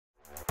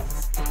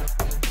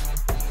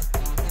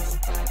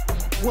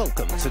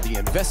Welcome to the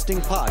Investing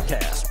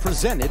Podcast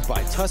presented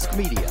by Tusk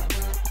Media.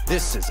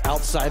 This is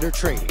Outsider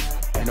Trading,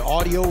 an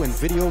audio and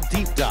video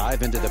deep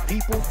dive into the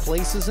people,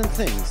 places, and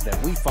things that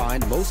we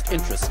find most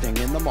interesting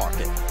in the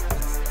market.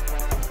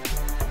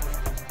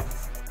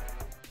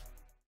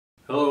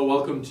 Hello,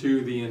 welcome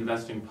to the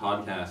Investing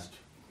Podcast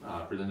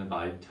presented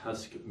by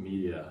Tusk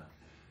Media.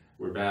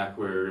 We're back.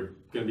 We're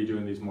going to be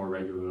doing these more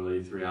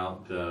regularly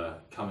throughout the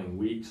coming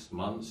weeks,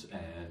 months,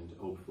 and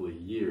hopefully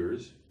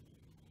years.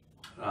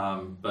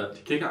 But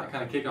to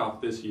kick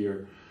off this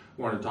year,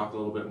 I wanted to talk a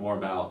little bit more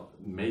about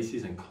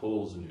Macy's and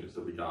Kohl's news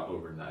that we got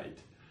overnight.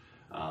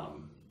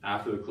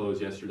 After the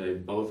close yesterday,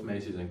 both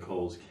Macy's and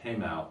Kohl's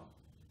came out.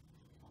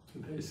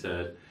 They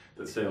said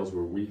that sales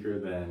were weaker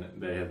than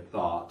they had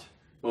thought.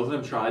 Both of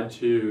them tried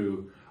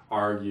to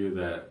argue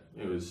that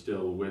it was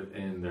still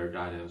within their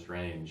guidance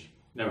range.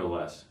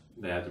 Nevertheless,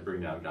 they had to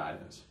bring down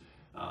guidance.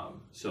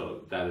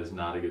 So that is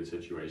not a good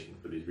situation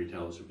for these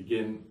retailers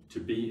to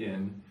be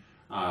in.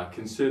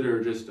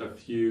 Consider just a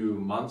few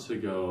months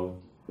ago,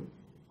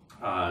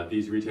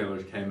 these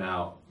retailers came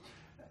out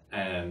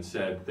and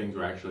said things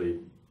were actually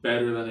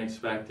better than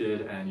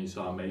expected, and you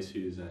saw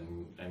Macy's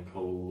and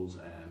Kohl's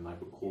and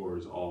Michael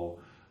Kors all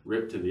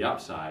ripped to the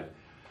upside.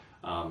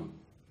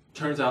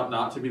 Turns out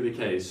not to be the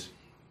case.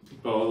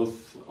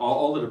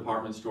 All the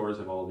department stores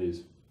have all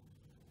these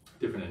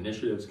different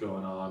initiatives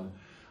going on.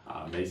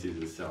 Macy's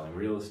is selling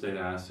real estate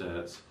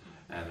assets,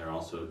 and they're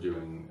also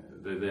doing,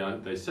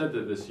 they said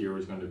that this year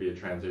was going to be a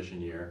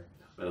transition year,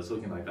 but it's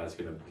looking like that's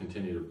going to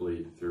continue to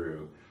bleed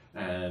through.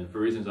 And for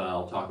reasons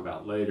I'll talk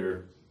about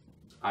later,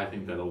 I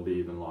think that it'll be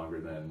even longer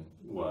than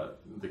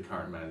what the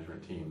current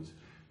management teams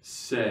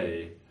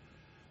say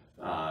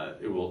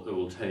it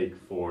will take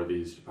for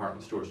these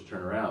department stores to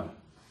turn around.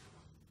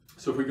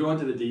 So if we go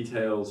into the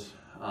details,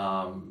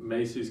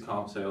 Macy's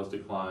comp sales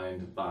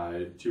declined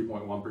by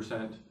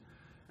 2.1%,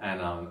 and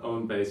on an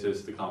own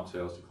basis, the comp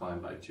sales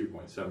declined by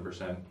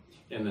 2.7%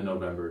 in the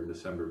November and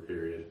December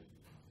period.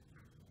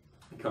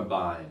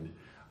 Combined,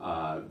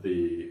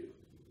 the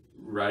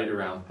right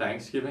around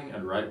Thanksgiving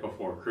and right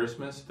before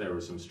Christmas, there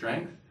was some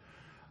strength,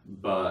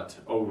 but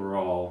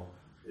overall,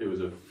 it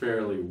was a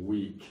fairly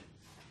weak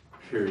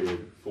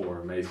period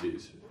for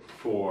Macy's.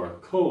 For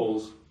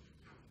Kohl's,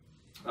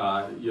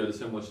 you had a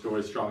similar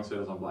story, strong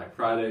sales on Black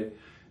Friday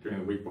during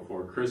the week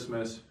before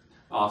Christmas,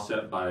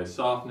 offset by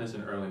softness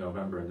in early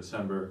November and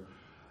December.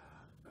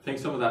 I think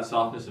some of that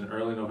softness in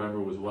early November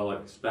was well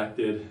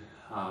expected.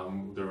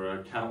 There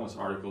were countless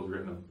articles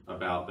written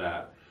about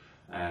that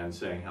and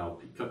saying how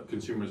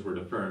consumers were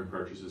deferring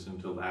purchases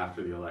until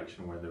after the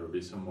election, where there would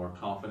be some more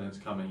confidence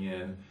coming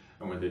in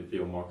and where they'd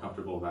feel more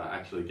comfortable about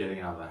actually getting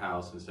out of the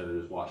house instead of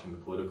just watching the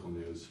political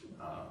news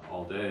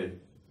all day.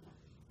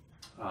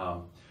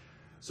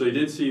 So you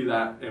did see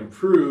that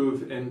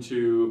improve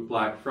into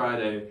Black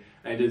Friday,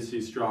 and you did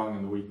see strong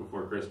in the week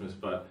before Christmas,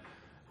 but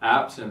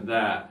absent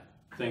that,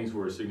 things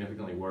were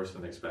significantly worse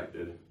than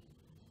expected.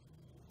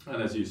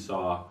 And as you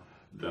saw,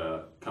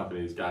 the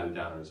companies guided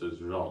down as a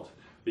result.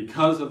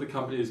 Because of the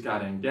companies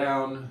guiding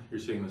down, you're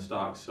seeing the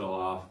stocks sell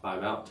off by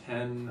about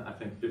 10, I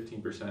think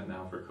 15%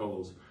 now for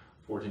Kohl's,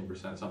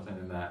 14%, something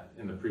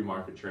in the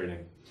pre-market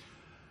trading.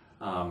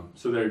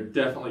 So they're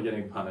definitely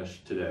getting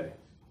punished today.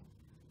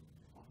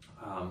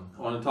 I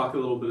want to talk a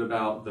little bit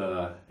about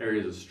the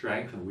areas of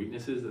strength and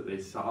weaknesses that they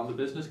saw in the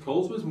business.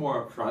 Kohl's was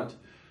more upfront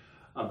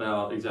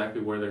about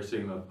exactly where they're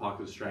seeing the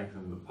pockets of strength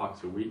and the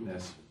pockets of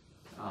weakness.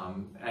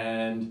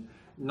 And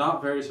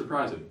not very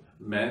surprising.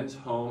 Men's,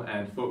 home,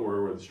 and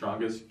footwear were the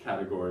strongest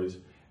categories,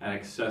 and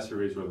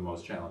accessories were the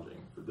most challenging.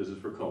 This is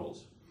for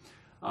Kohl's.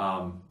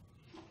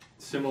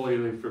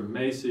 Similarly for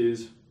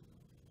Macy's,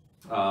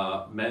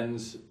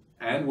 men's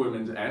and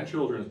women's and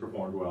children's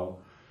performed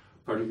well.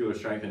 Particular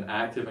strength in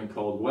active and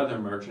cold weather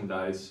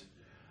merchandise.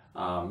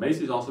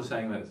 Macy's also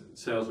saying that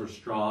sales were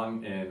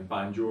strong in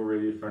fine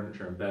jewelry,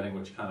 furniture, and bedding,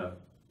 which kind of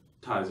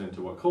ties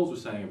into what Kohl's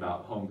was saying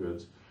about home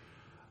goods.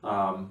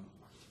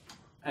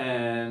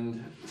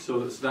 And so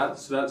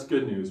that's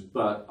good news,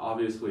 but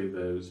obviously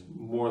there's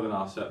more than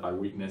offset by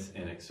weakness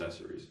in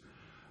accessories.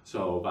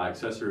 So by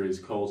accessories,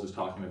 Kohl's is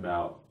talking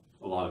about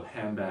a lot of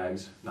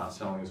handbags not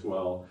selling as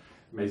well.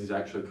 Macy's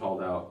actually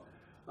called out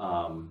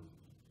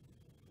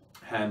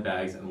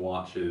handbags and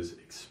watches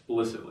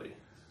explicitly.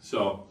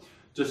 So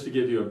just to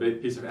give you a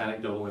big piece of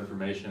anecdotal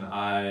information,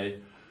 I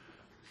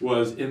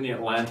was in the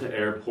Atlanta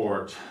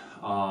airport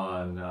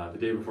on the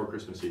day before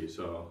Christmas Eve.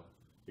 So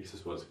I guess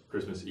this was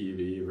Christmas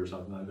Eve or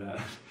something like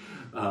that.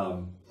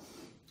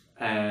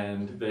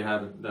 And they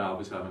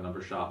obviously have a number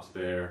of shops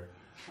there.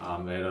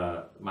 They had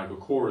a Michael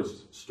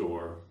Kors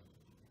store.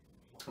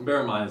 And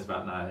bear in mind it's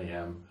about 9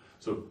 a.m.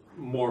 So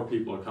more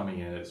people are coming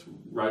in. It's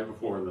right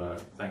before the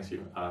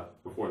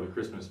before the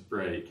Christmas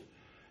break.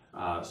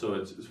 So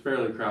it's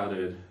fairly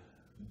crowded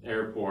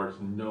airport.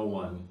 No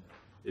one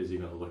is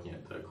even looking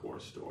at the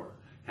Kors store.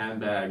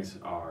 Handbags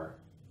are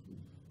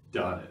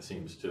done, it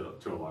seems, to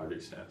a large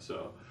extent.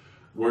 So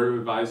word of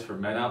advice for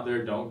men out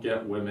there, don't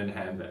get women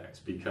handbags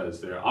because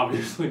they're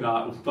obviously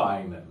not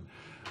buying them.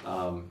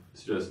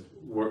 It's just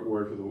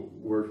word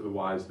for the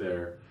wise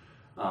there.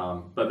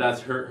 But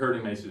that's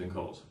hurting Macy's and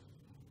Kohl's.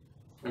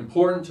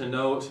 Important to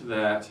note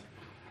that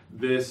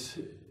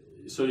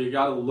so you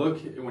got to look,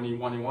 when you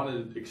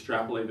want to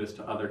extrapolate this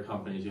to other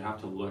companies, you have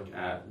to look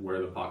at where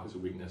the pockets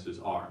of weaknesses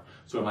are.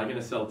 So am I going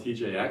to sell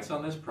TJX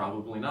on this?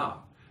 Probably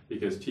not,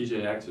 because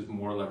TJX is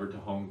more levered to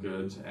home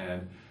goods,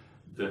 and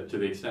to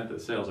the extent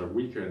that sales are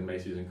weaker in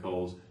Macy's and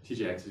Kohl's,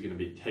 TJX is going to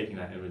be taking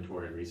that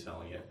inventory and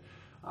reselling it,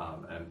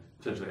 and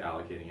potentially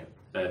allocating it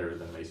better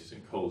than Macy's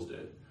and Kohl's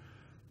did.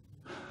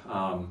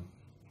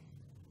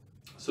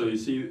 So you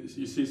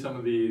see some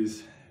of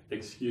these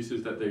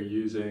excuses that they're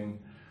using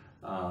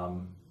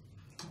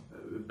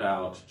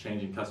about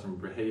changing customer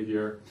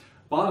behavior.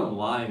 Bottom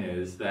line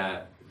is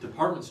that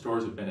department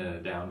stores have been in a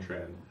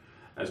downtrend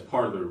as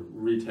part of the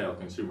retail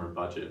consumer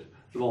budget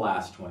for the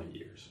last 20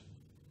 years.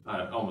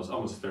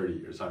 Almost 30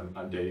 years.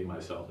 I'm dating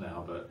myself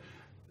now, but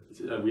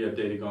we have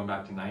data going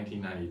back to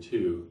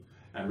 1992,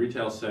 and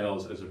retail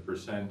sales as a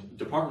percent,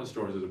 department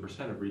stores as a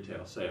percent of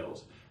retail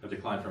sales have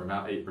declined from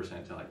about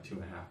 8% to like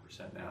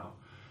 2.5% now.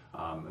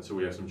 And so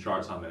we have some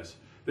charts on this.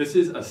 This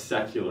is a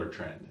secular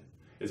trend.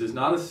 This is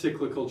not a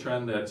cyclical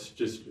trend that's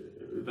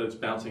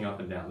bouncing up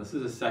and down. This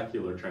is a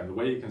secular trend. The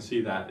way you can see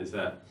that is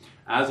that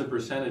as a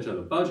percentage of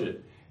the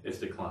budget, it's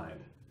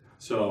declined.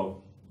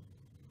 So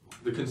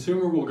the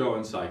consumer will go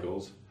in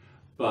cycles,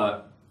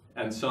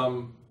 and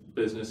some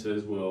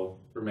businesses will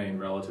remain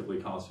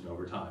relatively constant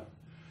over time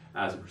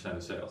as a percent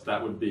of sales.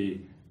 That would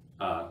be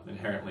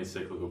inherently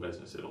cyclical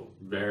business. It'll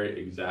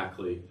vary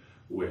exactly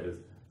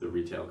with the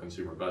retail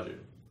consumer budget.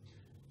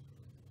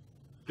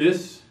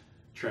 This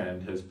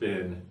trend has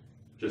been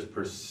just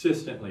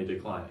persistently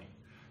declining.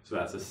 So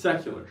that's a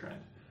secular trend.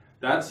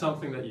 That's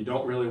something that you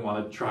don't really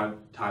want to try to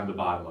time the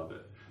bottom of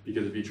it.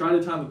 Because if you try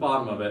to time the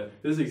bottom of it,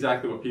 this is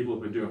exactly what people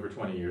have been doing for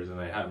 20 years and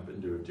they haven't been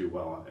doing too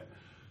well on it.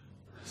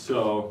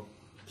 So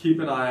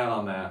keep an eye out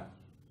on that.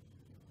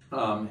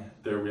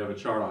 There we have a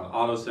chart on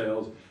auto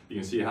sales. You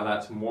can see how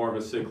that's more of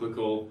a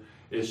cyclical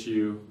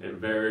issue. It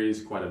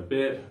varies quite a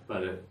bit,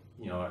 but it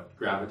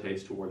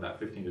gravitates toward that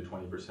 15 to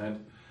 20%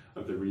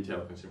 of the retail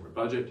consumer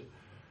budget.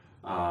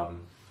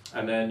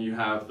 And then you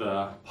have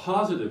the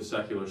positive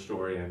secular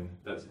story, and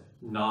that's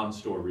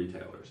non-store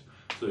retailers.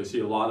 So you see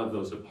a lot of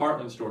those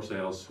department store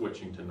sales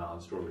switching to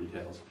non-store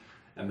retails,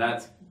 and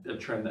that's a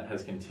trend that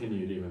has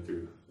continued even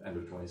through the end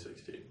of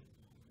 2016.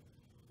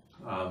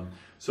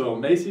 So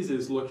Macy's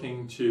is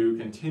looking to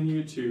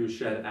continue to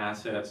shed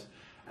assets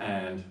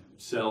and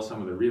sell some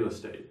of the real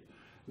estate.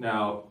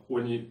 Now,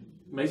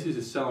 Macy's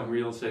is selling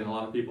real estate, and a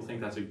lot of people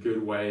think that's a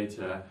good way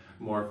to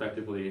more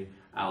effectively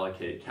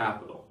allocate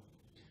capital.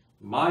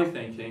 My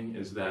thinking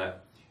is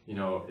that,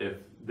 if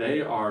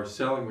they are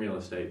selling real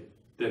estate,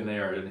 then they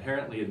are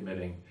inherently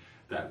admitting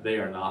that they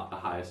are not the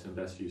highest and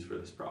best use for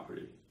this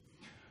property,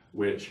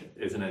 which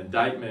is an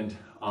indictment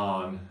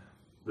on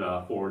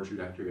the forward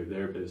trajectory of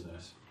their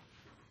business.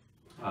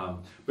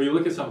 But you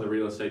look at some of the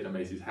real estate that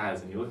Macy's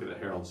has, and you look at the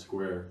Herald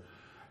Square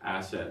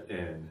asset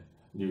in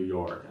New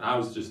York, and I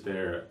was just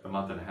there a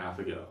month and a half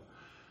ago,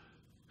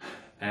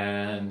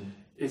 and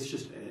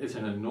it's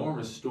an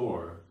enormous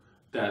store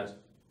that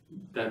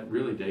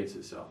really dates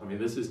itself. I mean,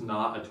 this is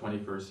not a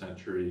 21st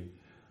century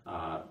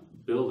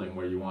building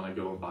where you want to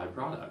go and buy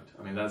product.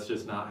 I mean, that's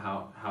just not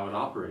how it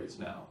operates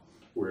now.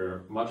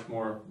 We're much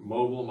more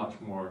mobile, much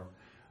more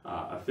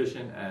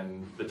efficient,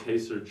 and the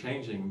tastes are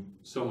changing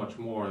so much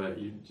more that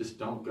you just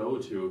don't go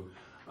to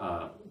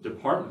a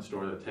department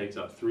store that takes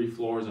up 3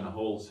 floors in a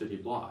whole city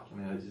block. I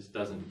mean, it just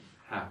doesn't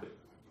happen.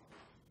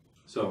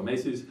 So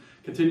Macy's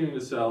continuing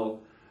to sell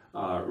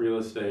real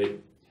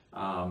estate,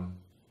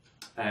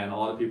 and a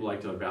lot of people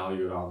like to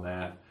evaluate on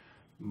that.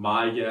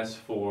 My guess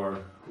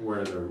for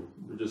where they're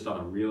just on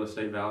a real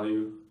estate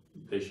value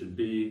they should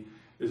be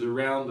is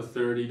around the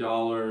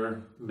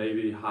 $30,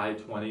 maybe high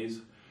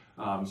 20s.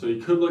 So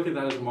you could look at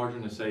that as a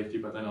margin of safety,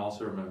 but then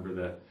also remember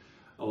that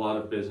a lot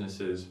of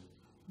businesses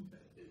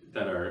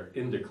that are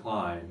in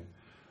decline,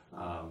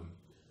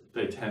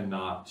 they tend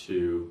not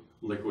to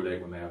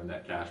liquidate when they have a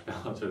net cash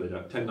balance, or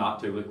they tend not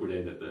to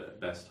liquidate at the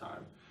best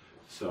time.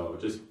 So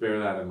just bear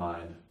that in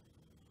mind.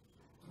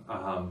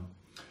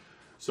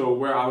 So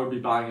where I would be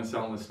buying and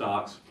selling the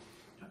stocks,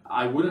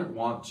 I wouldn't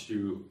want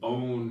to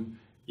own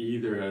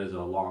either as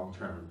a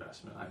long-term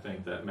investment. I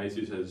think that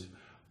Macy's has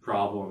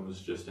problems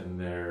just in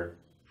their,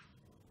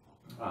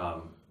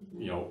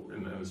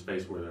 in the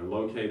space where they're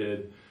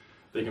located.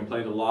 They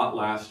complained a lot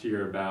last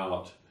year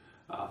about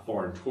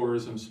foreign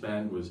tourism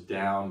spend was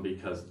down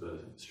because of the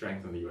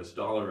strength in the US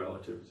dollar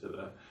relative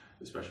to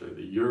especially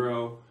the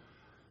euro.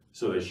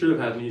 So they should have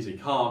had an easy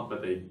comp,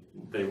 but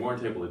they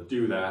weren't able to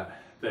do that.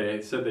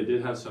 They said they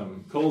did have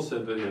Kohl's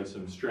said they had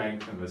some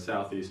strength in the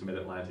Southeast,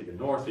 Mid-Atlantic, and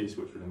Northeast,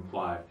 which would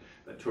imply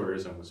that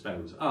tourism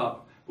spend was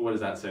up. But what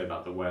does that say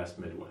about the West,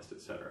 Midwest,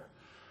 etc.?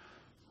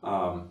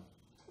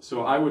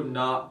 So I would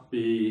not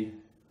be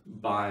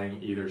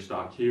buying either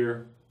stock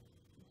here.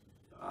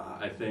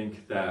 I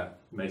think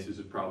that Macy's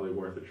is probably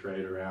worth a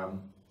trade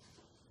around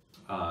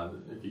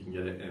if you can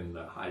get it in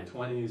the high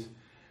 20s.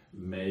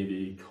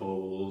 maybe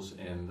Kohl's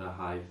in the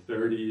high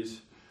 30s,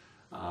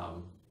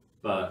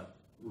 but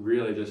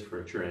really just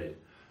for a trade.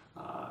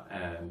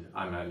 And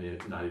I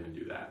might not even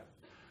do that.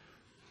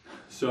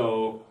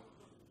 So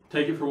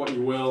take it for what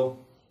you will.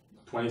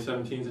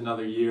 2017 is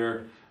another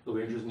year. It'll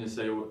be interesting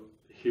to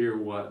hear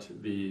what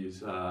these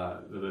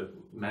the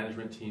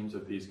management teams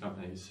of these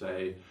companies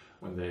say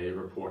when they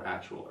report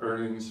actual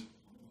earnings.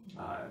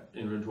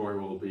 Inventory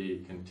will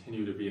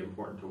continue to be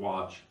important to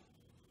watch.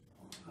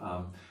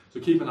 So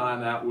keep an eye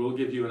on that. We'll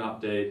give you an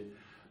update.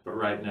 But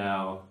right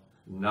now,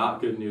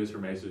 not good news for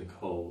Macy's and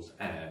Kohl's.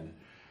 And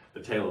the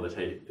tale of the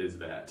tape is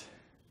that,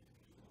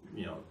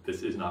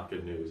 this is not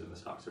good news, and the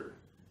stocks are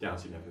down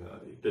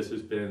significantly. This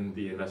has been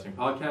the Investing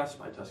Podcast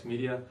by Tusk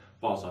Media.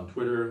 Follow us on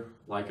Twitter,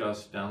 like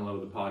us, download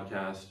the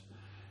podcast,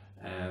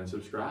 and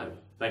subscribe.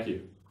 Thank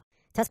you.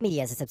 Tusk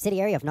Media is a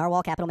subsidiary of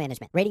Narwhal Capital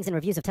Management. Ratings and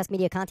reviews of Tusk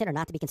Media content are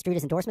not to be construed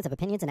as endorsements of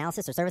opinions,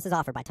 analysis, or services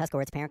offered by Tusk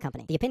or its parent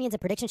company. The opinions and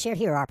predictions shared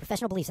here are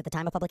professional beliefs at the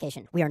time of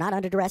publication. We are not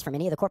under duress from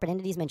any of the corporate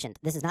entities mentioned.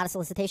 This is not a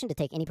solicitation to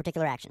take any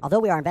particular action. Although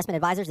we are investment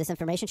advisors, this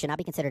information should not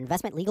be considered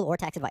investment, legal, or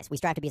tax advice. We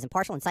strive to be as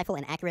impartial, insightful,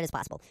 and accurate as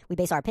possible. We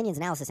base our opinions,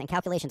 analysis, and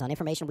calculations on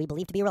information we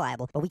believe to be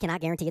reliable, but we cannot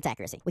guarantee its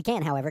accuracy. We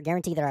can, however,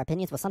 guarantee that our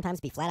opinions will sometimes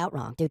be flat out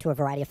wrong due to a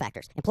variety of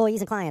factors.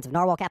 Employees and clients of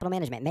Narwhal Capital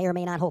Management may or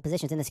may not hold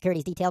positions in the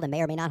securities detailed and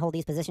may or may not hold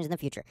these positions in the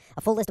future.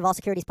 A full list of all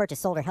securities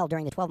purchased, sold, or held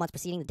during the 12 months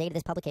preceding the date of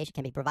this publication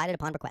can be provided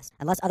upon request.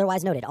 Unless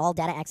otherwise noted, all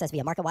data accessed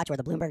via MarketWatch or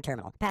the Bloomberg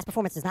terminal. Past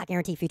performance does not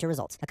guarantee future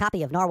results. A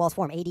copy of Narwhal's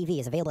Form ADV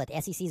is available at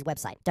the SEC's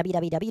website,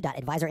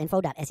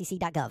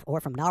 www.advisorinfo.sec.gov, or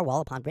from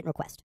Narwhal upon written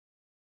request.